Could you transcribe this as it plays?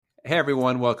Hey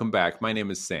everyone, welcome back. My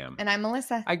name is Sam. And I'm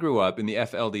Melissa. I grew up in the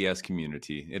FLDS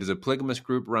community. It is a polygamous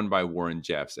group run by Warren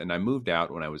Jeffs, and I moved out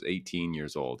when I was 18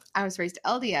 years old. I was raised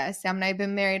LDS. Sam and I have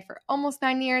been married for almost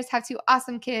 9 years, have 2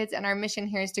 awesome kids, and our mission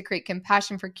here is to create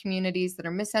compassion for communities that are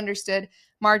misunderstood,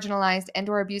 marginalized, and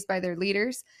or abused by their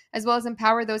leaders, as well as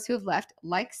empower those who have left,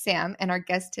 like Sam and our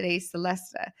guest today,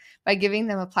 Celesta, by giving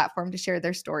them a platform to share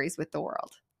their stories with the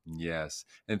world. Yes.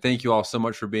 And thank you all so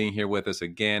much for being here with us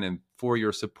again and for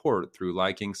your support through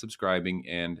liking, subscribing,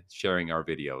 and sharing our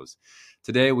videos.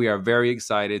 Today, we are very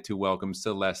excited to welcome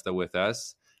Celesta with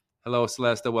us. Hello,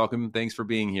 Celesta. Welcome. Thanks for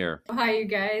being here. Hi, you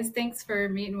guys. Thanks for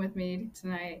meeting with me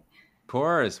tonight. Of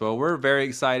course. Well, we're very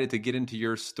excited to get into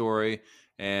your story.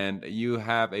 And you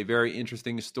have a very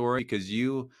interesting story because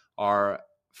you are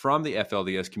from the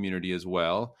FLDS community as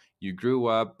well. You grew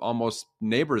up almost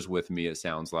neighbors with me, it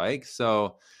sounds like.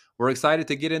 So we're excited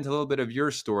to get into a little bit of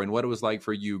your story and what it was like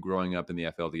for you growing up in the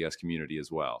FLDS community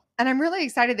as well. And I'm really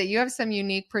excited that you have some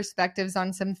unique perspectives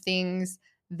on some things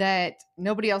that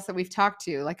nobody else that we've talked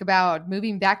to, like about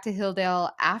moving back to Hilldale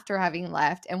after having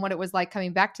left and what it was like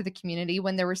coming back to the community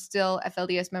when there were still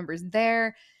FLDS members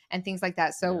there and things like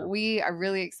that. So we are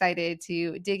really excited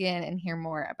to dig in and hear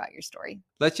more about your story.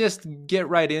 Let's just get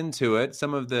right into it.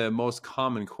 Some of the most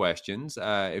common questions.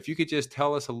 If you could just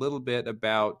tell us a little bit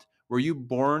about, were you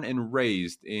born and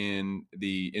raised in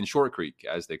Short Creek,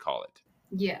 as they call it?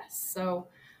 Yes. So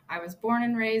I was born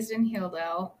and raised in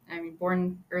Hilldale. I mean,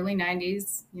 born early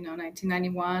 90s,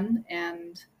 1991.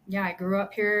 And yeah, I grew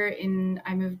up here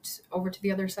I moved over to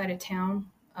the other side of town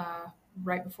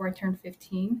right before I turned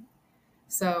 15.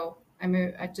 So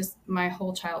my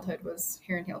whole childhood was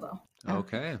here in Hilldale.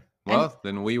 Okay. Well,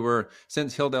 then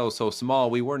since Hilldale is so small,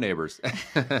 we were neighbors.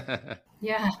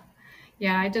 Yeah.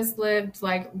 I just lived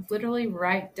like literally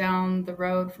right down the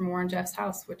road from Warren Jeff's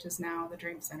house, which is now the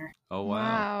Dream Center. Oh,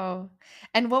 wow.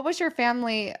 And what was your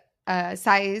family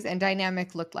size and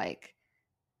dynamic look like?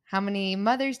 How many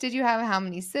mothers did you have? How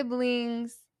many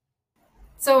siblings?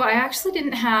 So I actually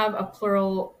didn't have a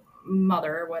plural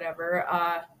mother or whatever.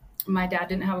 My dad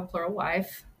didn't have a plural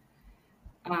wife.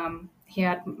 He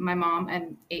had my mom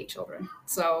and 8 children.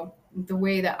 So the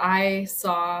way that I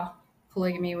saw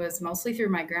polygamy was mostly through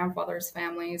my grandfather's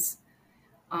families.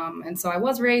 And so I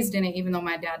was raised in it, even though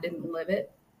my dad didn't live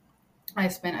it. I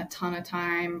spent a ton of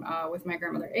time with my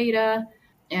grandmother, Ada,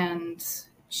 and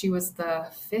she was the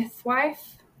 5th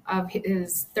wife of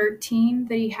his 13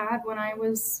 that he had when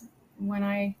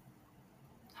I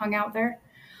hung out there.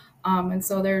 And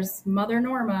so there's Mother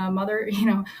Norma, Mother,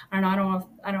 I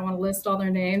don't want to list all their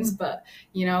names, but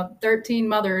 13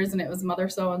 mothers, and it was Mother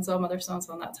so-and-so, Mother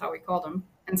so-and-so, and that's how we called them.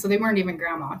 And so they weren't even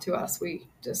grandma to us. We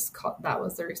just that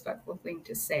was the respectful thing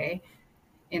to say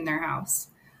in their house.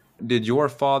 Did your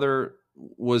father,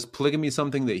 was polygamy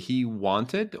something that he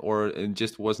wanted, or it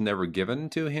just was never given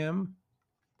to him?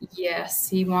 Yes,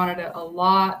 he wanted it a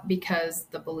lot because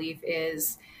the belief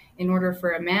is, in order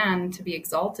for a man to be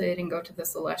exalted and go to the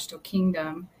celestial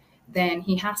kingdom, then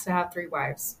he has to have 3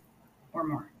 wives or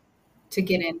more to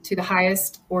get into the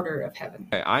highest order of heaven.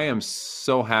 I am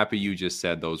so happy you just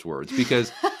said those words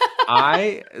because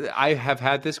I have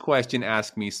had this question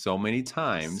asked me so many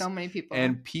times. So many people.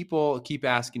 And people keep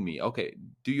asking me, okay,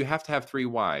 do you have to have 3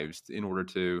 wives in order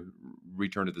to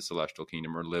return to the celestial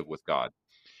kingdom or live with God?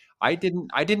 I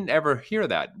didn't ever hear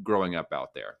that growing up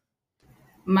out there.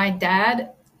 My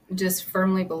dad just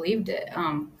firmly believed it.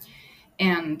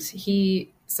 And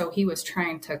he was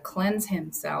trying to cleanse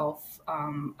himself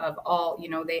of all,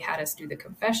 they had us do the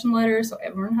confession letter. So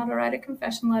everyone had to write a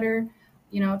confession letter,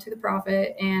 to the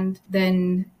prophet. And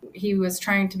then he was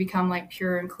trying to become like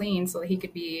pure and clean so that he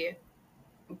could be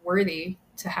worthy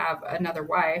to have another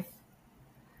wife.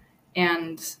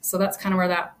 And so that's kind of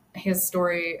where his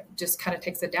story just kind of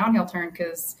takes a downhill turn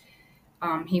because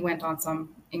he went on some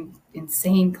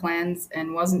insane cleanse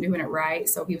and wasn't doing it right.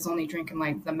 So he was only drinking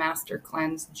like the Master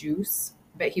Cleanse juice,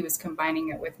 but he was combining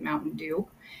it with Mountain Dew,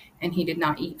 and he did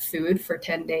not eat food for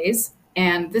 10 days.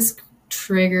 And this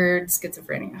triggered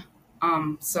schizophrenia.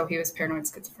 So he was paranoid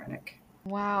schizophrenic.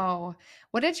 Wow.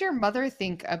 What did your mother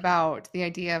think about the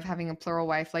idea of having a plural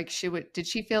wife? Like did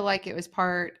she feel like it was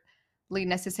partly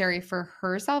necessary for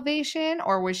her salvation,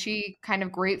 or was she kind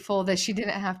of grateful that she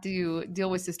didn't have to deal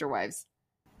with sister wives?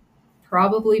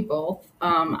 Probably both.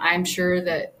 I'm sure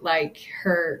that like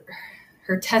her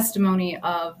testimony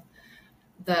of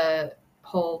the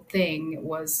whole thing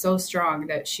was so strong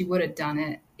that she would have done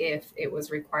it if it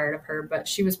was required of her, but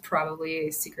she was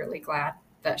probably secretly glad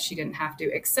that she didn't have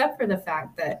to, except for the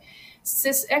fact that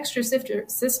extra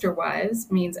sister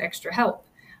wives means extra help.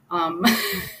 Um,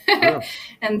 Sure.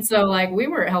 and so like we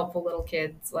were helpful little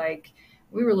kids, like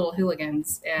we were little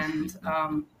hooligans, and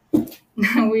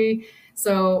we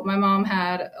so my mom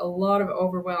had a lot of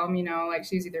overwhelm, like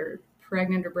she's either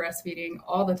pregnant or breastfeeding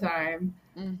all the time.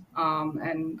 Mm.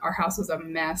 And our house was a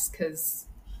mess because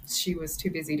she was too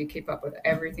busy to keep up with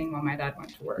everything while my dad went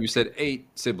to You work. said 8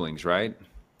 siblings, right?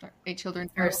 8 children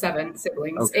Or total. 7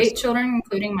 siblings, Okay. 8 children,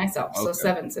 including myself. So Okay.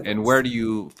 7 siblings. And where do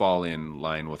you fall in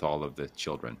line with all of the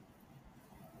children?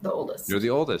 The You're oldest. the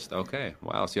oldest. Okay.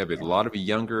 Wow. So you have a Yeah. lot of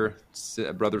younger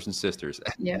brothers and sisters.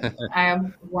 Yep. I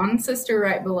have one sister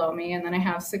right below me, and then I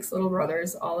have 6 little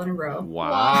brothers all in a row. Wow.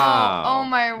 Oh Wow.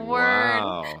 my word.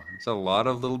 Wow. It's a lot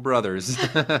of little brothers.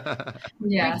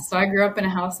 Yeah. We So I grew up in a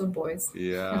house of boys.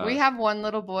 Yeah. we have one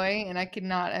little boy, and I could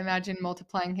not imagine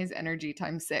multiplying his energy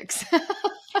times 6.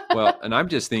 Well, and I'm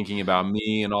just thinking about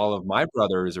me and all of my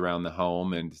brothers around the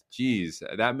home, and geez,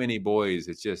 that many boys,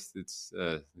 it's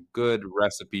a good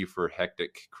recipe for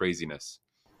hectic craziness.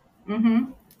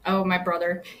 Mm-hmm. Oh, my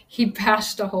brother, he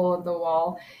bashed a hole in the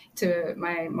wall to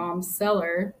my mom's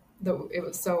cellar. It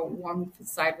was so one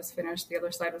side was finished, the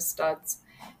other side was studs.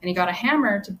 And he got a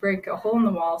hammer to break a hole in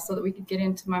the wall so that we could get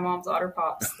into my mom's otter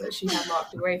pops that she had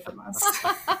locked away from us.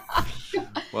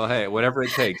 Well, hey, whatever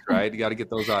it takes, right? You got to get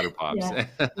those otter pops. Yeah,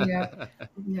 yeah,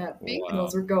 yeah. Wow.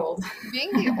 Those were gold.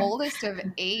 Being the oldest of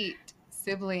 8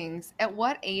 siblings, at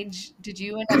what age did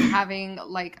you end up having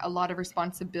like a lot of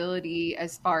responsibility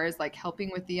as far as like helping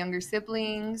with the younger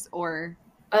siblings or?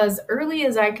 As early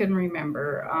as I can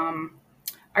remember,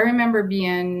 I remember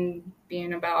being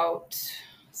about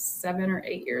 7 or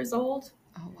 8 years old,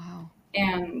 Oh, wow.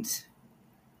 and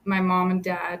my mom and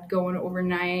dad going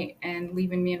overnight and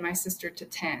leaving me and my sister to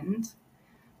tend.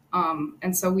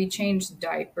 And so we changed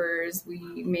diapers.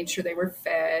 We made sure they were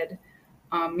fed.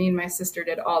 Me and my sister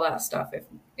did all that stuff.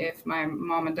 If my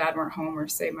mom and dad weren't home, or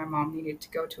say my mom needed to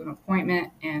go to an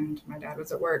appointment and my dad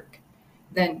was at work,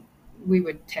 then we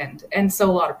would tend. And so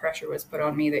a lot of pressure was put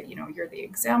on me that, you're the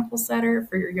example setter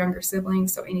for your younger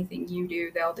siblings. So anything you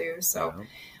do, they'll do. So Yeah.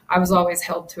 I was always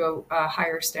held to a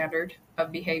higher standard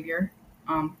of behavior.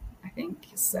 I think,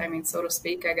 I mean, so to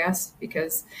speak, I guess,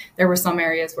 because there were some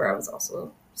areas where I was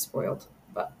also spoiled.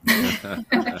 But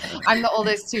I'm the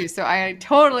oldest too, so I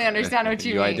totally understand what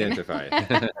you mean. identify.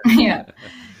 yeah,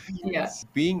 yeah,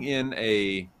 Being in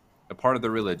a part of the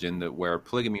religion that where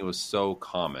polygamy was so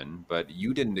common, but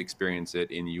you didn't experience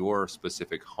it in your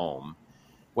specific home.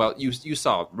 Well, you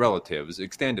saw relatives,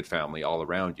 extended family all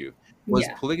around you. Was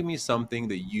yeah. polygamy something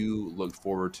that you looked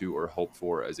forward to or hoped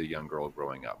for as a young girl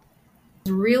growing up?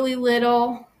 Really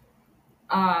little,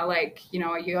 like,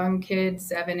 a young kid,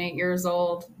 7, 8 years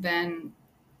old, then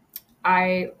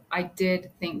I did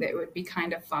think that it would be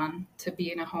kind of fun to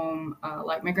be in a home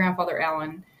like my grandfather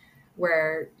Alan,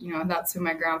 where that's who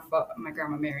my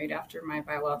grandma married after my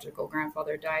biological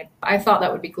grandfather died. I thought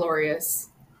that would be glorious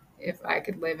if I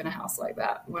could live in a house like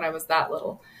that when I was that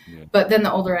little. Yeah. But then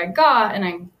the older I got, and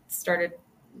I started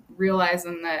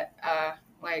realizing that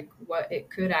like what it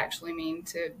could actually mean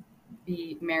to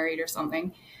be married or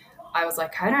something, I was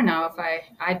like, I don't know if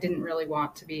I didn't really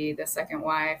want to be the second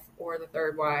wife or the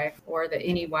third wife or the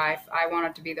any wife. I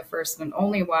wanted to be the first and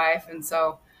only wife. And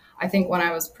so I think when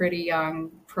I was pretty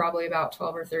young, probably about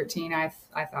 12 or 13, I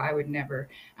thought I would never.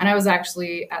 And I was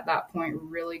actually at that point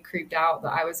really creeped out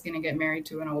that I was going to get married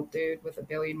to an old dude with a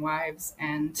billion wives.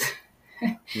 And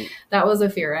that was a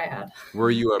fear I had.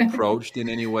 Were you approached in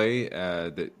any way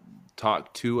that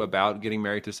talked to about getting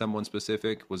married to someone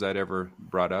specific? Was that ever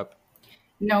brought up?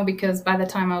 No, because by the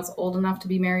time I was old enough to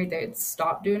be married, they had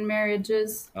stopped doing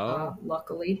marriages. Oh,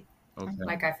 Luckily, okay.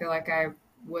 like I feel like I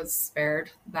was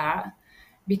spared that,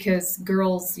 because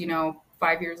girls,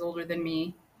 5 years older than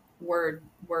me, were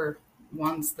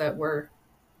ones that were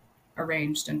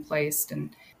arranged and placed,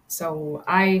 and so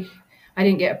I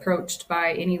didn't get approached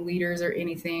by any leaders or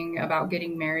anything about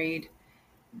getting married,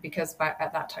 because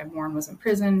at that time Warren was in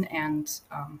prison, and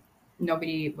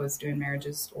nobody was doing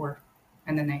marriages,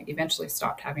 and then they eventually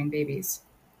stopped having babies.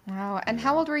 Wow. And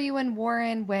how old were you when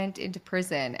Warren went into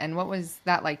prison? And what was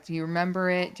that like? Do you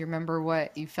remember it? Do you remember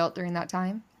what you felt during that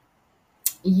time?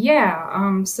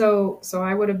 Yeah. So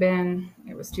I would have been.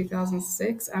 It was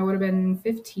 2006. I would have been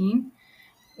 15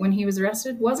 when he was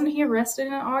arrested. Wasn't he arrested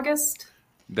in August?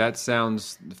 That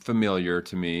sounds familiar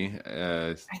to me.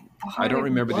 I don't it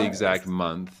remember the was. exact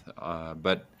month,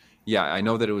 but yeah, I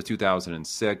know that it was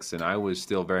 2006, and I was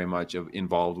still very much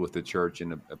involved with the church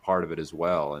and a part of it as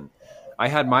well. And I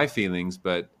had my feelings,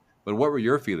 but what were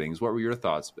your feelings? What were your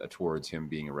thoughts towards him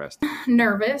being arrested?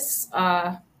 Nervous,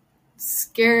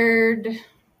 scared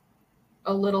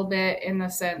a little bit, in the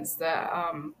sense that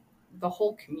the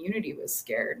whole community was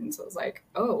scared. And so it was like,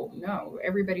 oh no,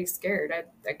 everybody's scared.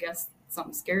 I guess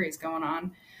something scary is going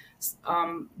on.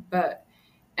 But,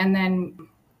 and then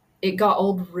it got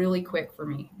old really quick for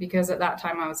me because at that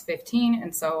time I was 15.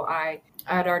 And so I'd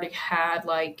already had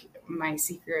like my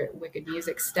secret wicked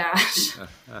music stash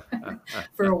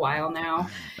for a while now.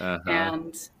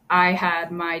 And I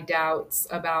had my doubts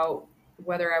about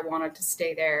whether I wanted to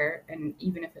stay there. And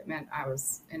even if it meant I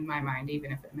was in my mind,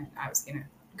 even if it meant I was going to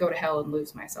go to hell and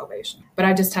lose my salvation. But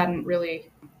I just hadn't really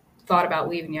thought about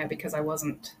leaving yet because I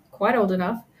wasn't quite old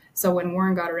enough. So when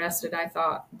Warren got arrested, I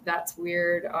thought that's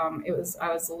weird. I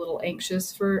was a little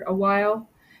anxious for a while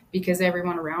because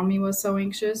everyone around me was so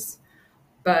anxious,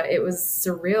 but it was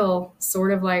surreal,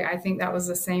 sort of like, I think that was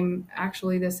the same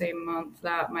month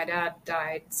that my dad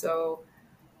died. So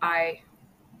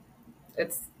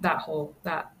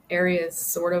that area is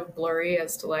sort of blurry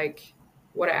as to like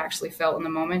what I actually felt in the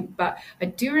moment. But I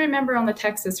do remember on the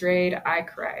Texas raid, I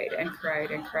cried and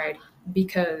cried and cried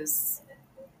because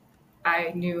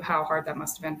I knew how hard that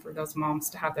must have been for those moms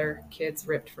to have their kids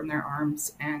ripped from their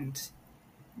arms, and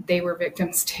they were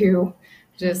victims too.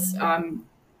 Just,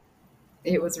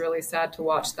 it was really sad to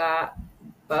watch that,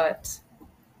 but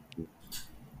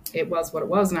it was what it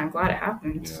was, and I'm glad it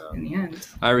happened in the end.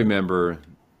 I remember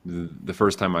the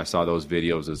first time I saw those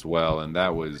videos as well, and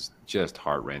that was just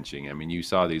heart-wrenching. I mean, you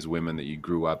saw these women that you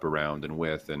grew up around and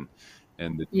with, and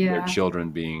their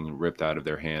children being ripped out of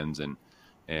their hands, and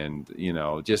you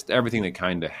know, just everything that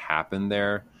kind of happened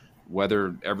there.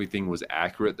 Whether everything was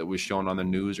accurate that was shown on the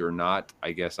news or not,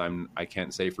 I guess I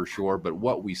can't say for sure, but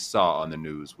what we saw on the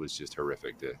news was just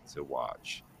horrific to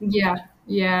watch. Yeah.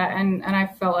 And I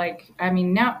felt like, I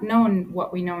mean, now knowing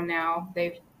what we know now,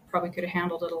 they probably could have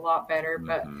handled it a lot better,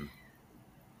 but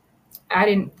I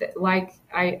didn't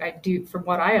I do, from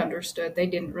what I understood, they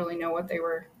didn't really know what they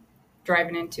were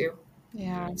driving into.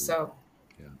 Yeah. So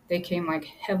they came like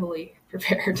heavily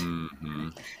prepared.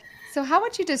 So how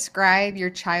would you describe your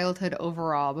childhood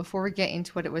overall before we get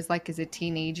into what it was like as a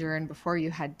teenager and before you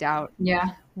had doubt? Yeah.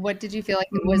 What did you feel like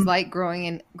it was like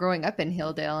growing up in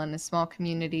Hilldale in a small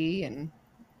community and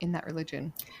in that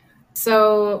religion?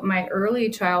 So my early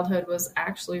childhood was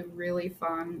actually really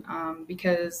fun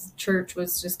because church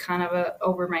was just kind of a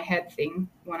over my head thing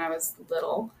when I was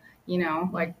little, you know,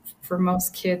 like for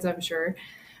most kids, I'm sure.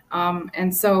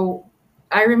 And so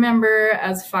I remember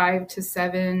as 5 to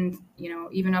 7, you know,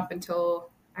 even up till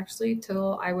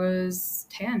I was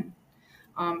 10.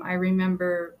 I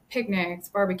remember picnics,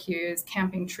 barbecues,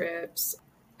 camping trips.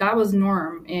 That was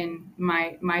norm in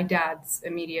my dad's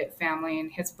immediate family and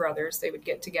his brothers. They would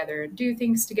get together and do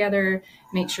things together,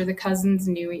 make sure the cousins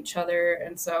knew each other.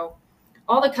 And so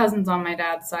all the cousins on my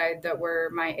dad's side that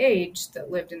were my age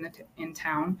that lived in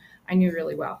town, I knew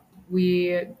really well.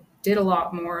 We did a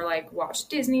lot more, like watch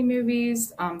Disney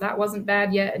movies. That wasn't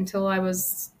bad yet until I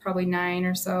was probably 9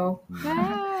 or so.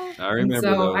 I remember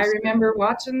those. I remember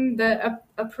watching the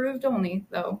approved only,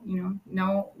 though. You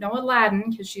know, no Aladdin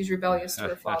because she's rebellious to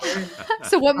her father.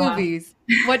 So what movies?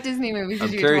 What Disney movies did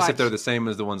I'm you curious watch? if they're the same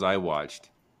as the ones I watched.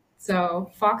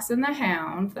 So Fox and the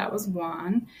Hound, that was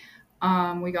one.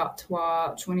 We got to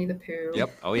watch Winnie the Pooh.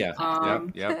 Yep. Oh yeah.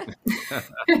 Yep.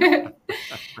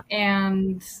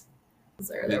 And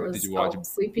there was did you watch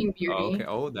Sleeping Beauty. Oh, okay.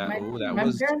 Oh,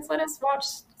 my parents let us watch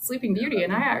Sleeping Beauty,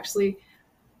 and I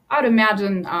would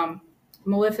imagine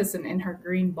Maleficent in her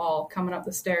green ball coming up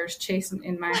the stairs, chasing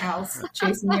me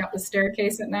up the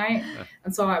staircase at night.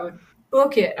 And so I would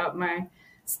book it up my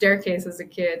staircase as a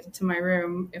kid to my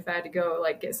room if I had to go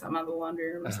like get something out of the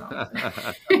laundry room or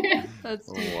something.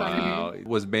 That's too funny.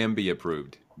 Was Bambi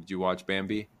approved? Did you watch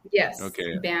Bambi? Yes.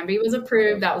 Okay. Bambi was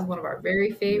approved. That was one of our very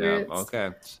favorites. Yeah,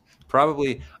 okay.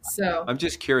 Probably. So I'm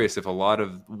just curious if a lot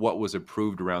of what was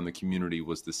approved around the community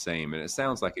was the same, and it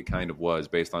sounds like it kind of was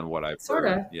based on what I've heard.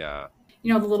 Sorta. Yeah.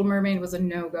 You know, the Little Mermaid was a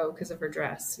no-go because of her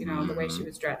dress. You know, the way she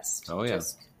was dressed. Oh yeah.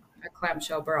 Just a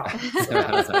clamshell bra. So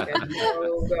that was like a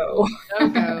no-go.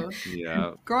 No-go.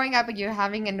 Yeah. Growing up and you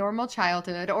having a normal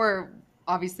childhood, or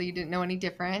obviously you didn't know any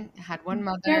different, had one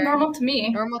mother. Yeah, normal to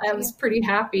me. I you. was pretty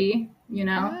happy, you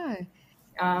know.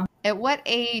 At what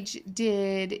age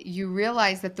did you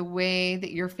realize that the way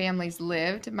that your families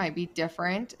lived might be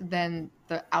different than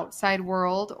the outside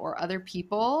world or other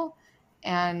people?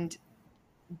 And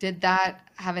did that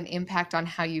have an impact on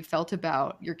how you felt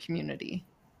about your community?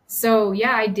 So,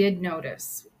 yeah, I did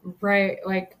notice, right?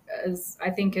 Like,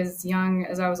 as young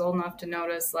as I was old enough to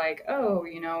notice, like, oh,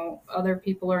 you know, other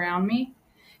people around me,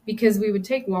 because we would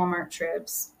take Walmart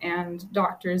trips and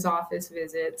doctor's office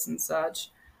visits and such.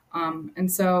 And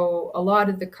so a lot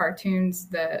of the cartoons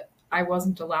that I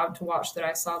wasn't allowed to watch that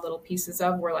I saw little pieces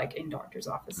of were like in doctor's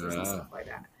offices and stuff like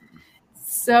that.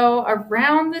 So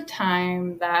around the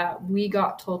time that we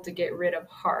got told to get rid of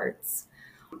hearts,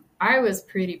 I was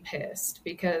pretty pissed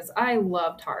because I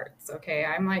loved hearts. Okay.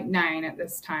 I'm like 9 at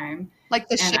this time. Like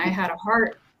the And shape. I had a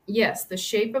heart. Yes, the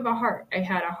shape of a heart. I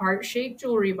had a heart-shaped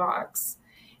jewelry box,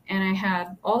 and I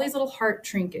had all these little heart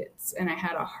trinkets, and I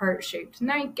had a heart-shaped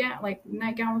nightgown, like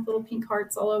nightgown with little pink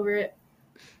hearts all over it.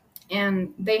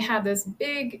 And they had this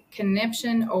big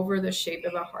conniption over the shape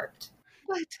of a heart.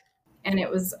 What? And it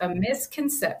was a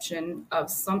misconception of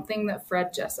something that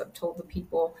Fred Jessup told the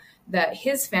people, that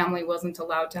his family wasn't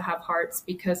allowed to have hearts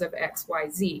because of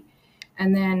XYZ.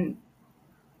 And then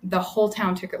the whole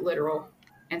town took it literal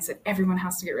and said everyone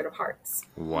has to get rid of hearts.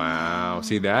 Wow.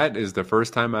 See, that is the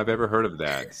first time I've ever heard of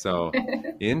that. So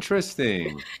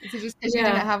interesting. Is it just because you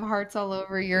didn't have hearts all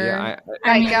over your I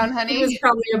nightgown, honey? He was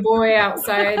probably a boy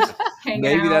outside hanging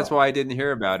Maybe out, that's why I didn't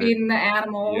hear about it. feeding the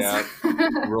animals. Yeah.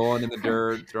 Rolling in the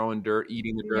dirt, throwing dirt,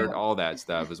 eating the dirt, all that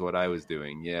stuff is what I was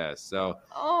doing. Yeah. So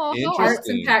Arts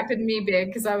impacted me big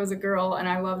because I was a girl and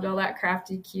I loved all that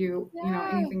crafty, cute,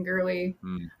 anything girly.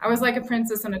 I was like a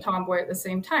princess and a tomboy at the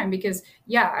same time because,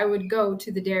 I would go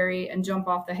to the dairy and jump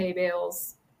off the hay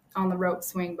bales on the rope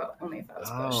swing, but only if I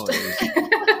was pushed.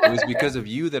 It was because of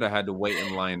you that I had to wait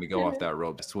in line to go off that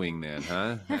rope swing then,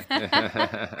 huh?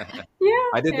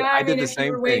 I did the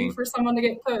same thing. Waiting for someone to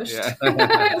get pushed.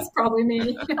 It's probably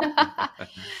me.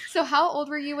 So how old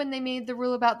were you when they made the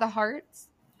rule about the hearts?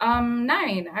 9.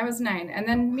 I was 9. And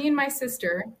then me and my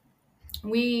sister,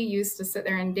 we used to sit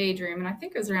there and daydream, and I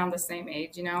think it was around the same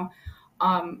age,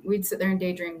 we'd sit there and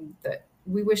daydream that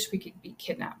we wish we could be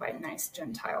kidnapped by nice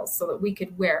Gentiles so that we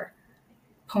could wear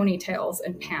ponytails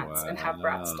and pants and have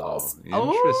Bratz dolls.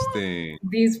 Interesting.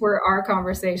 These were our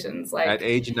conversations. Like at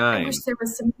age 9. I wish there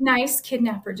was some nice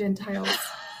kidnapper Gentiles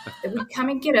that would come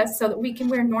and get us so that we can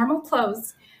wear normal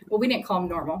clothes. Well, we didn't call them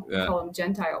normal. We call them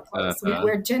Gentile clothes. So we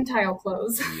wear Gentile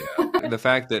clothes. The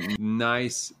fact that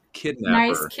nice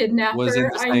kidnapper was in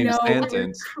the same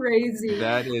sentence. Crazy.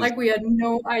 That is like we had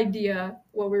no idea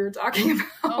what we were talking about.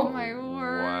 Oh my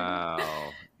word.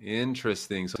 Wow.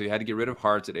 Interesting. So you had to get rid of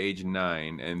hearts at age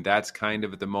 9, and that's kind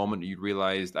of at the moment you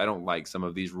realized, I don't like some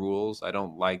of these rules. I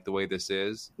don't like the way this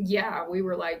is. Yeah, we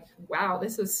were like, wow,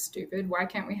 this is stupid. Why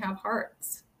can't we have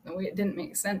hearts? It didn't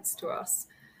make sense to us.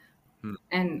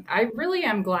 And I really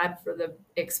am glad for the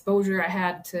exposure I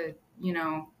had to,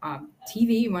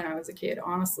 TV when I was a kid,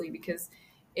 honestly, because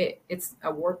it's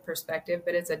a warped perspective,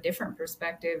 but it's a different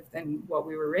perspective than what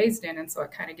we were raised in. And so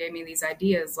it kind of gave me these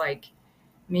ideas like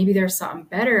maybe there's something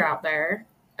better out there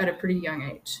at a pretty young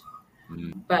age.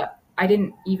 But I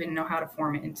didn't even know how to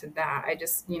form it into that. I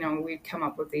just, we'd come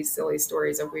up with these silly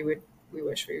stories of we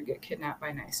wish we would get kidnapped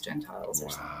by nice Gentiles or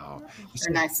something.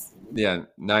 Or nice. Yeah,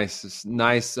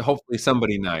 nice. Hopefully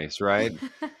somebody nice, right?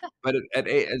 But at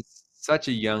such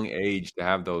a young age to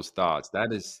have those thoughts,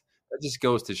 that just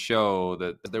goes to show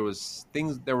that there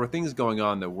were things going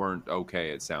on that weren't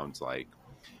okay, it sounds like.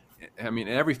 I mean,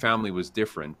 every family was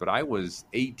different, but I was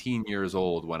 18 years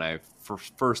old when I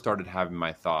first started having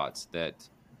my thoughts that,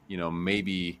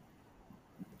 maybe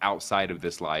outside of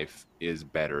this life is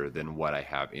better than what I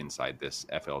have inside this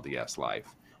FLDS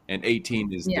life. And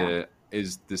 18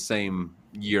 is the same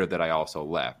year that I also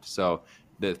left. So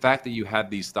the fact that you had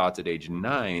these thoughts at age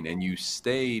 9 and you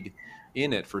stayed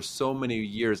in it for so many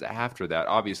years after that,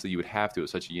 obviously you would have to at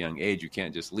such a young age. You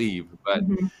can't just leave.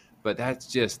 But that's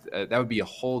just, that would be a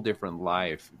whole different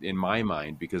life in my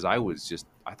mind, because I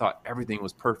thought everything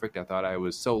was perfect. I thought I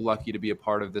was so lucky to be a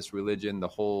part of this religion,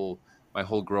 my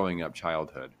whole growing up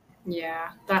childhood.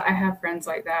 Yeah, that I have friends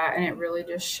like that, and it really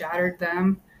just shattered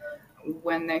them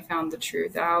when they found the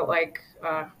truth out. Like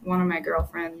one of my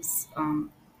girlfriends,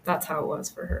 that's how it was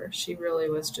for her. She really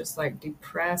was just like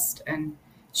depressed, and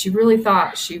she really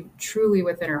thought, she truly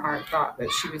within her heart thought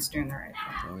that she was doing the right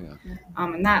thing. Oh,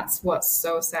 yeah. And that's what's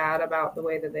so sad about the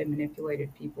way that they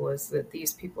manipulated people, is that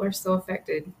these people are still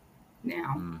affected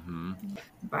now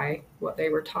by what they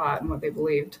were taught and what they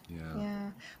believed.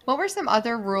 Yeah. What were some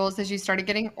other rules as you started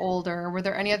getting older? Were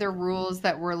there any other rules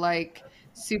that were like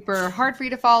super hard for you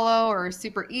to follow or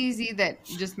super easy that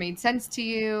just made sense to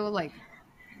you? Like,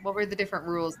 what were the different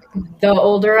rules? The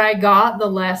older I got, the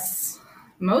less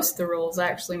most of the rules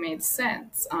actually made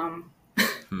sense.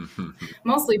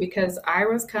 Mostly because I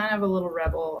was kind of a little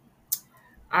rebel.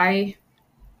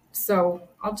 So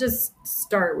I'll just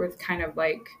start with kind of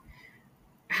like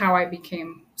how I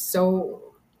became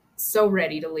so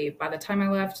ready to leave. By the time I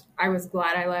left, I was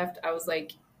glad I left. I was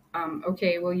like,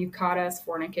 okay, well, you caught us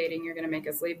fornicating. You're going to make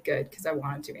us leave. Good. Because I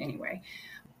wanted to anyway.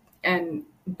 And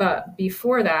But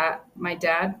before that, my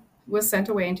dad was sent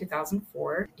away in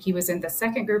 2004. He was in the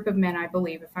second group of men, I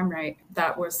believe, if I'm right,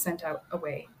 that was sent out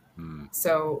away.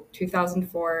 So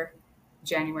 2004,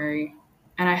 January.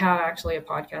 And I have actually a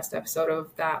podcast episode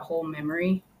of that whole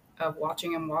memory of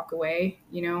watching him walk away.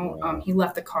 Wow. He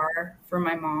left the car for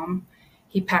my mom.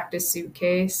 He packed his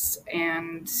suitcase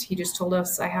and he just told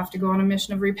us, I have to go on a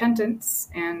mission of repentance.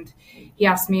 And he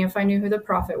asked me if I knew who the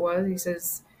prophet was. He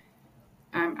says,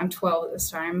 I'm 12 at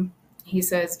this time. He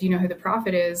says, do you know who the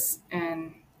prophet is?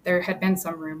 And there had been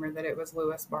some rumor that it was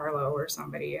Lewis Barlow or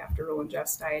somebody after Roland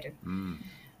Jeffs died.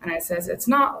 And I says, it's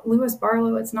not Lewis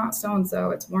Barlow, it's not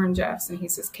so-and-so, it's Warren Jeffs. And he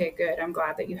says, okay, good. I'm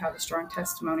glad that you have a strong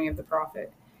testimony of the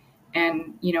prophet.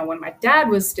 And, when my dad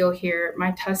was still here,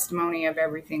 my testimony of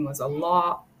everything was a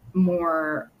lot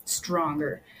more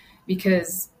stronger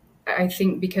because I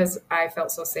think because I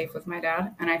felt so safe with my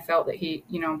dad and I felt that he,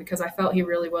 because I felt he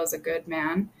really was a good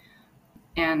man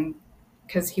and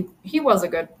because he was a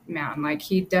good man. Like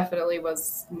he definitely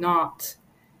was not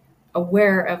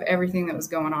aware of everything that was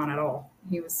going on at all.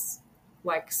 He was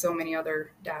like so many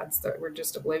other dads that were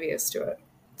just oblivious to it.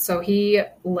 So he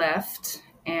left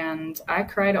and I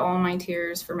cried all my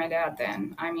tears for my dad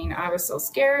then. I mean, I was so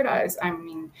scared.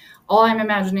 All I'm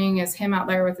imagining is him out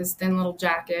there with his thin little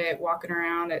jacket walking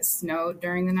around. It snowed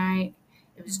during the night.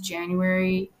 It was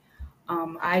January.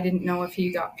 I didn't know if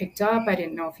he got picked up. I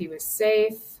didn't know if he was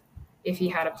safe, if he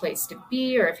had a place to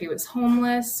be, or if he was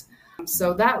homeless.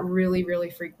 So that really, really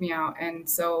freaked me out. And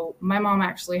so my mom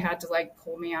actually had to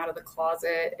pull me out of the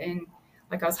closet and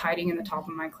I was hiding in the top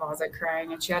of my closet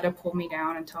crying and she had to pull me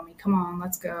down and tell me, come on,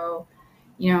 let's go.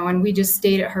 And we just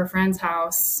stayed at her friend's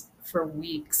house for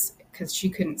weeks because she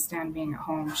couldn't stand being at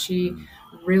home. She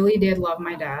really did love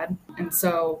my dad. And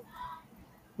so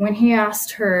when he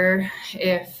asked her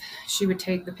if she would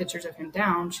take the pictures of him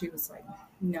down, she was like,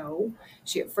 no.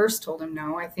 She at first told him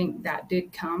no. I think that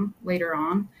did come later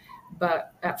on.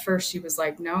 But at first she was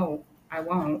like, no, I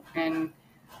won't. And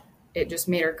it just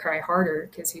made her cry harder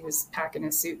because he was packing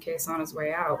his suitcase on his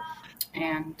way out.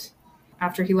 And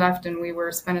after he left and we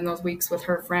were spending those weeks with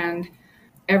her friend,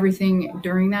 everything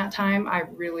during that time, I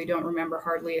really don't remember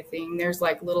hardly a thing. There's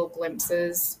little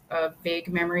glimpses of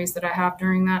vague memories that I have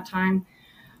during that time.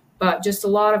 But just a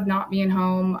lot of not being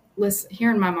home.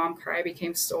 Hearing my mom cry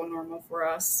became so normal for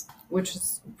us, which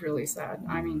is really sad.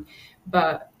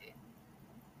 But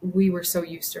we were so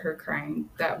used to her crying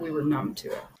that we were numb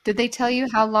to it. Did they tell you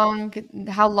how long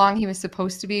he was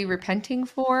supposed to be repenting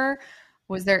for?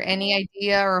 Was there any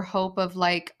idea or hope of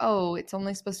it's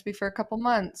only supposed to be for a couple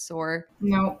months or?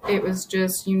 No, it was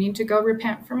just, you need to go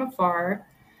repent from afar.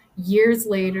 Years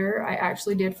later, I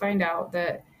actually did find out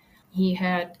that he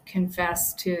had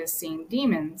confessed to seeing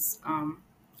demons,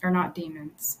 or not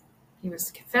demons. He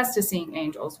was confessed to seeing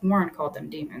angels. Warren called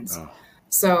them demons. Oh.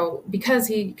 So because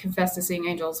he confessed to seeing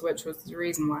angels, which was the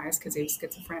reason why, is because he was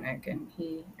schizophrenic and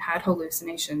he had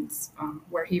hallucinations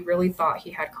where he really thought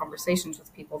he had conversations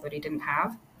with people that he didn't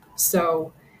have.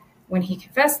 So when he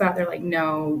confessed that, they're like,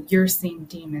 no, you're seeing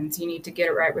demons. You need to get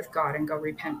it right with God and go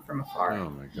repent from afar. Oh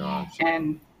my gosh.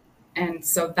 And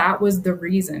so that was the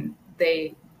reason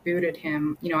they booted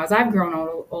him. As I've grown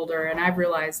older and I've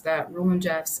realized that Roland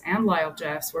Jeffs and Lyle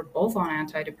Jeffs were both on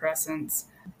antidepressants,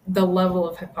 the level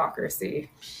of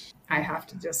hypocrisy, I have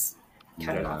to just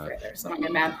cut it off right there. So I don't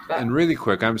get mad. And really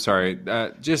quick, I'm sorry,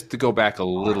 just to go back a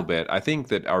little bit, I think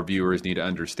that our viewers need to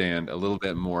understand a little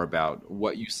bit more about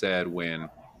what you said when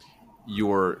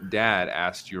your dad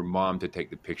asked your mom to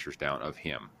take the pictures down of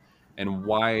him and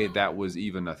why that was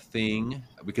even a thing.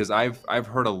 Because I've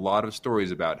heard a lot of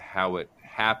stories about how it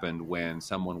happened when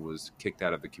someone was kicked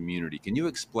out of the community. Can you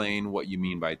explain what you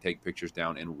mean by take pictures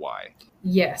down and why?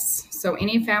 Yes. So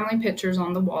any family pictures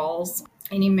on the walls,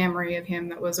 any memory of him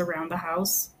that was around the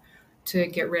house, to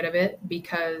get rid of it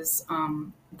because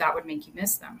that would make you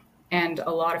miss them. And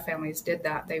a lot of families did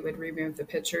that. They would remove the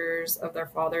pictures of their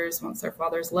fathers once their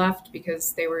fathers left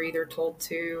because they were either told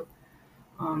to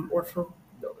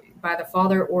by the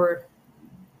father or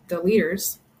the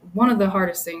leaders. One of the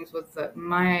hardest things was that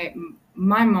my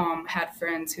mom had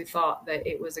friends who thought that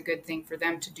it was a good thing for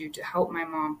them to do to help my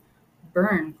mom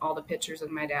burn all the pictures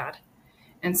of my dad.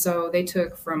 And so they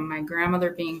took from my grandmother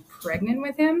being pregnant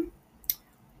with him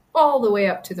all the way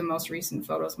up to the most recent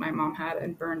photos my mom had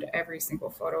and burned every single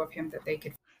photo of him that they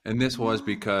could. And this was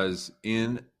because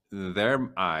in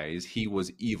their eyes, he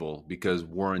was evil because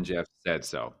Warren Jeffs said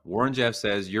so. Warren Jeffs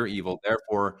says you're evil,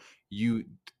 therefore you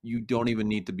don't even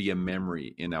need to be a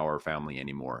memory in our family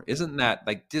anymore. Isn't that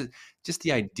just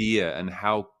the idea and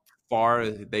how far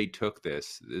they took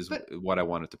this is what I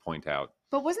wanted to point out.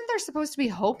 But wasn't there supposed to be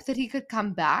hope that he could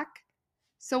come back?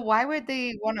 So why would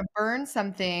they want to burn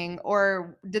something,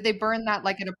 or did they burn that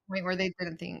like at a point where they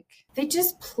didn't think? They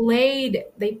just played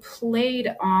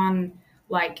on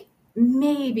like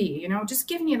maybe, just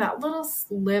giving you that little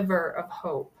sliver of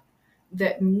hope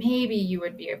that maybe you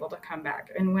would be able to come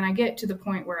back. And when I get to the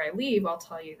point where I leave, I'll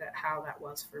tell you that how that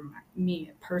was for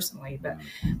me personally. But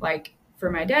like for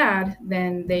my dad,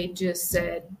 then they just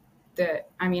said that,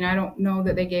 I mean, I don't know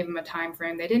that they gave him a time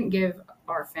frame. They didn't give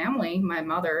our family, my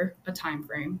mother, a time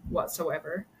frame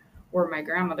whatsoever, or my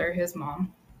grandmother, his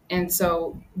mom. And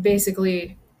so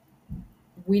basically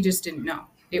we just didn't know.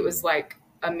 It was like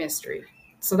a mystery.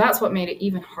 So that's what made it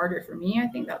even harder for me. I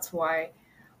think that's why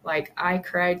like I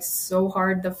cried so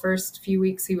hard the first few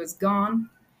weeks he was gone,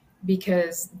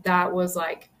 because that was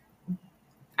like,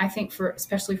 I think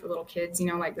especially for little kids,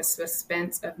 like the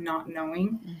suspense of not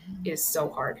knowing is so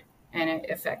hard, and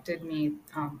it affected me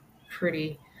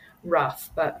pretty rough.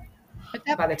 But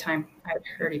by the time I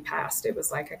heard he passed, it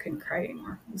was like I couldn't cry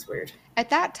anymore. It was weird.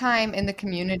 At that time in the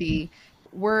community,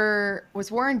 was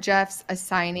Warren Jeffs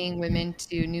assigning women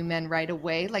to new men right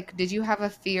away? Like, did you have a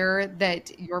fear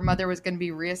that your mother was going to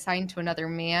be reassigned to another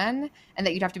man and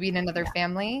that you'd have to be in another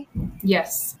family?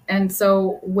 Yes. And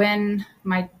so when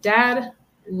my dad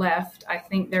left, I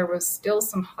think there was still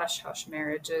some hush-hush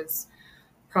marriages,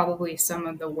 probably some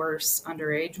of the worst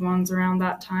underage ones around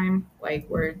that time, like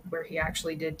where he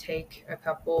actually did take a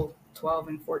couple 12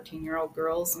 and 14-year-old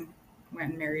girls and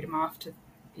went and married them off to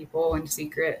people in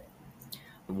secret.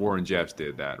 Warren Jeffs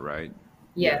did that, right?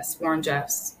 Yes, Warren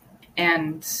Jeffs.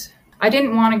 And I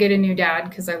didn't want to get a new dad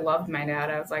because I loved my dad.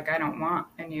 I was like, I don't want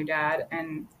a new dad.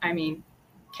 And I mean,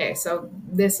 okay, so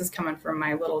this is coming from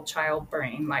my little child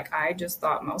brain. Like, I just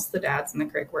thought most of the dads in the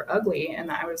creek were ugly, and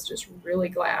I was just really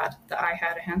glad that I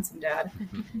had a handsome dad.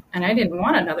 And I didn't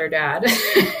want another dad.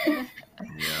 Yeah.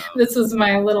 This was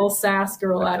my little sass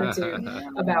girl attitude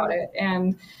about it.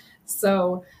 And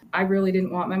so I really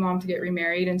didn't want my mom to get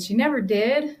remarried, and she never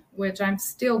did, which I'm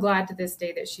still glad to this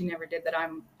day that she never did, that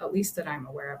I'm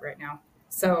aware of right now.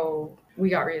 So we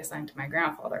got reassigned to my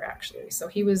grandfather, actually. So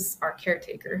he was our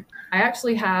caretaker. I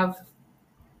actually have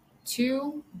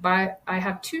two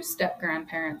step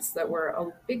grandparents that were a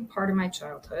big part of my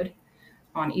childhood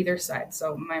on either side.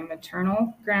 So my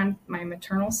maternal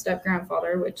step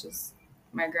grandfather, which is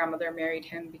my grandmother, married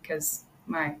him because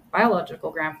my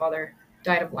biological grandfather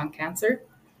died of lung cancer.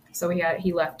 So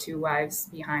he left 2 wives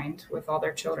behind with all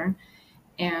their children.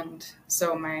 And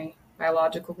so my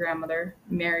biological grandmother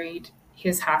married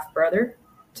his half brother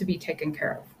to be taken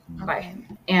care of by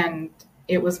him. And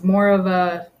it was more of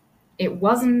it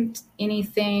wasn't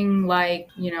anything like,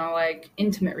 like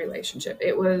intimate relationship.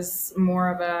 It was more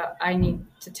of I need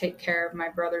to take care of my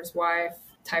brother's wife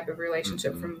type of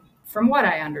relationship from what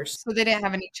I understood. So they didn't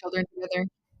have any children together?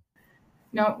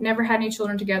 No, never had any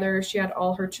children together. She had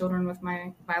all her children with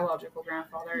my biological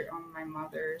grandfather on my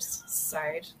mother's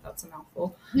side. That's a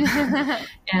mouthful.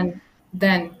 And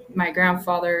then my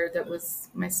grandfather, that was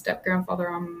my step-grandfather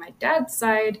on my dad's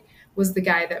side, was the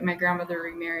guy that my grandmother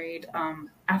remarried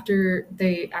after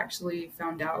they actually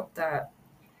found out that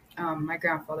my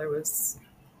grandfather was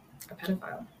a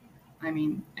pedophile. I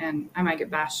mean, and I might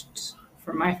get bashed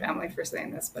from my family for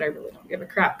saying this, but I really don't give a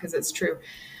crap because it's true.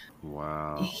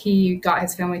 Wow. He got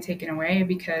his family taken away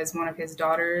because one of his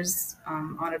daughters,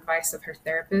 on advice of her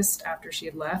therapist after she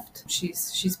had left,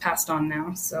 she's passed on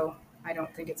now, so I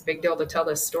don't think it's a big deal to tell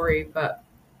this story, but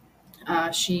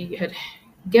she had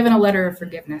given a letter of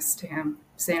forgiveness to him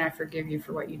saying, I forgive you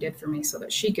for what you did for me, so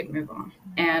that she could move on.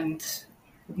 And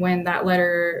when that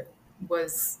letter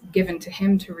was given to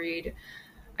him to read,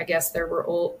 I guess there were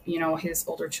his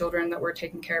older children that were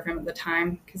taking care of him at the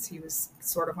time because he was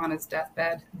sort of on his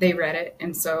deathbed. They read it,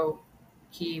 and so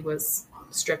he was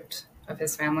stripped of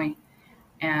his family,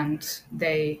 and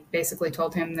they basically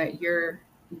told him that you're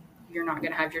not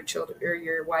going to have your children or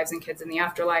your wives and kids in the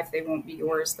afterlife. They won't be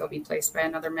yours. They'll be placed by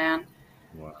another man.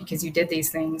 Wow. Because you did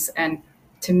these things. And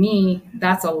to me,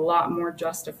 that's a lot more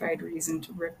justified reason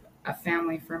to rip a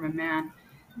family from a man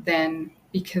than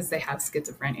because they have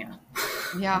schizophrenia.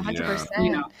 Yeah, 100%.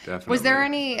 Definitely. Was there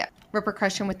any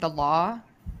repercussion with the law?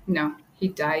 No, he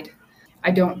died.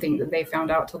 I don't think that they found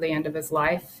out till the end of his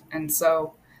life. And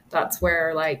so that's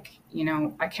where, I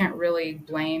can't really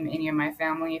blame any of my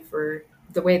family for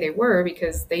the way they were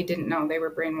because they didn't know. They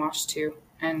were brainwashed too.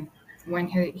 And when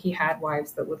he had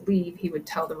wives that would leave, he would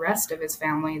tell the rest of his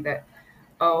family that,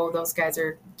 oh, those guys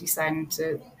are deciding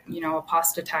to,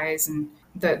 apostatize, and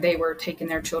that they were taking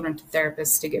their children to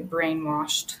therapists to get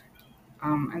brainwashed.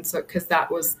 And so, because that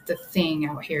was the thing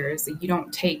out here, is that you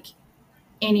don't take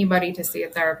anybody to see a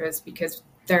therapist because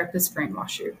therapists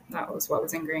brainwash you. That was what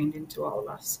was ingrained into all of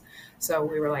us. So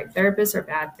we were like, therapists are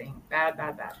bad thing, bad,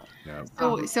 bad, bad.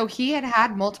 Yeah. So he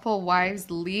had multiple wives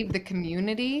leave the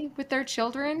community with their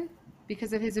children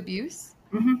because of his abuse?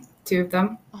 Mm-hmm. 2 of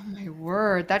them. Oh my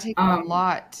word, that takes a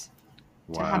lot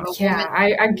to have Wow. a woman.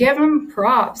 Yeah, I give him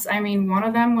props. I mean, one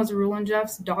of them was Rule and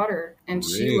Jeff's daughter, and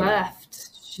she Really? left.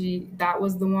 That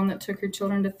was the one that took her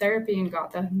children to therapy and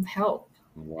got them help.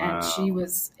 And she Wow.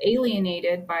 was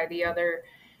alienated by the other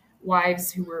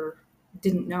wives who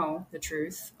didn't know the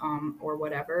truth, or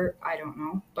whatever. I don't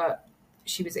know, but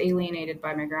she was alienated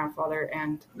by my grandfather,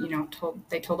 and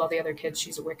they told all the other kids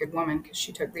she's a wicked woman because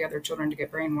she took the other children to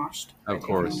get brainwashed by Of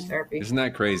taking them to course. therapy. Isn't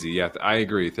that crazy? Yeah, I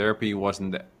agree. Therapy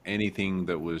wasn't anything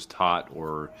that was taught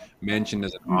or mentioned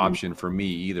as an Mm-mm. option for me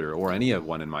either, or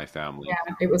anyone in my family.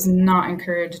 Yeah, it was not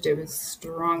encouraged. It was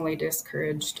strongly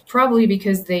discouraged. Probably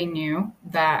because they knew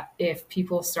that if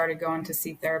people started going to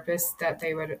see therapists, that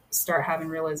they would start having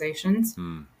realizations.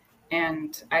 Hmm.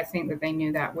 And I think that they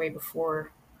knew that way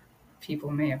before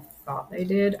people may have thought they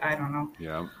did. I don't know.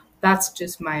 Yeah. That's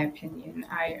just my opinion.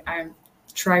 I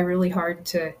try really hard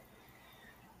to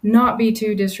not be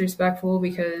too disrespectful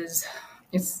because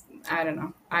I don't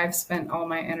know. I've spent all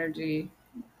my energy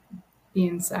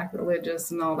being sacrilegious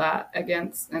and all that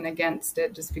against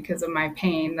it just because of my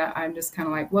pain, that I'm just kind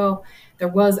of like, well, there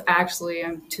was actually,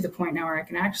 I'm to the point now where I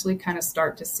can actually kind of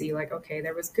start to see like, okay,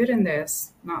 there was good in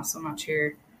this, not so much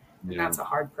here. And Yeah. that's a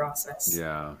hard process.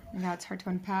 Yeah. Yeah, it's hard to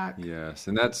unpack. Yes.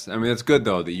 And that's good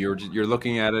though, that you're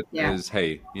looking at it Yeah. as,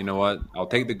 hey, you know what? I'll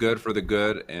take the good for the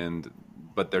good,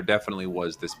 but there definitely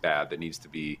was this bad that needs to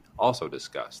be also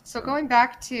discussed. So going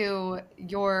back to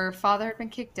your father had been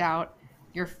kicked out,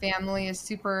 your family is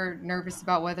super nervous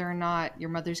about whether or not your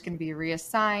mother's going to be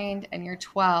reassigned, and you're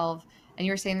 12, and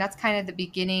you're saying that's kind of the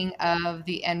beginning of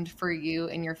the end for you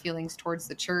and your feelings towards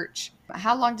the church.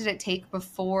 How long did it take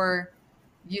before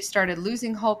you started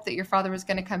losing hope that your father was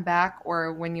going to come back,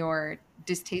 or when your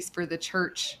distaste for the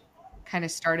church kind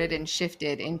of started and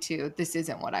shifted into this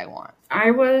isn't what I want?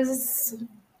 I was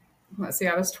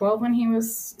 12 when he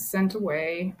was sent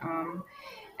away.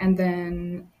 And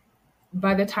then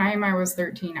by the time I was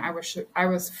 13,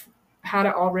 had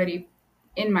it already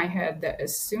in my head that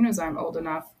as soon as I'm old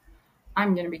enough,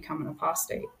 I'm going to become an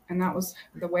apostate. And that was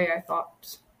the way I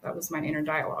thought. That was my inner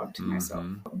dialogue to myself,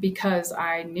 because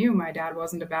I knew my dad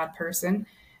wasn't a bad person,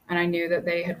 and I knew that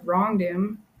they had wronged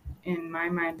him. In my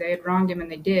mind, they had wronged him,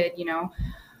 and they did,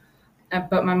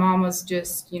 but my mom was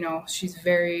just, she's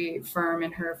very firm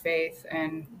in her faith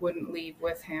and wouldn't leave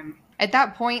with him. At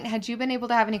that point, had you been able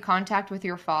to have any contact with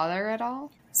your father at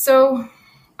all? So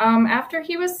after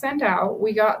he was sent out,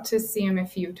 we got to see him a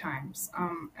few times,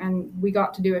 and we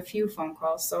got to do a few phone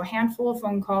calls. So a handful of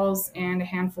phone calls and a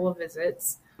handful of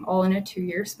visits, all in a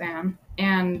 2-year span.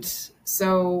 And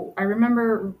so I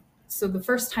remember, the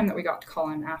first time that we got to call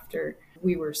him after,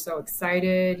 we were so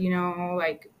excited,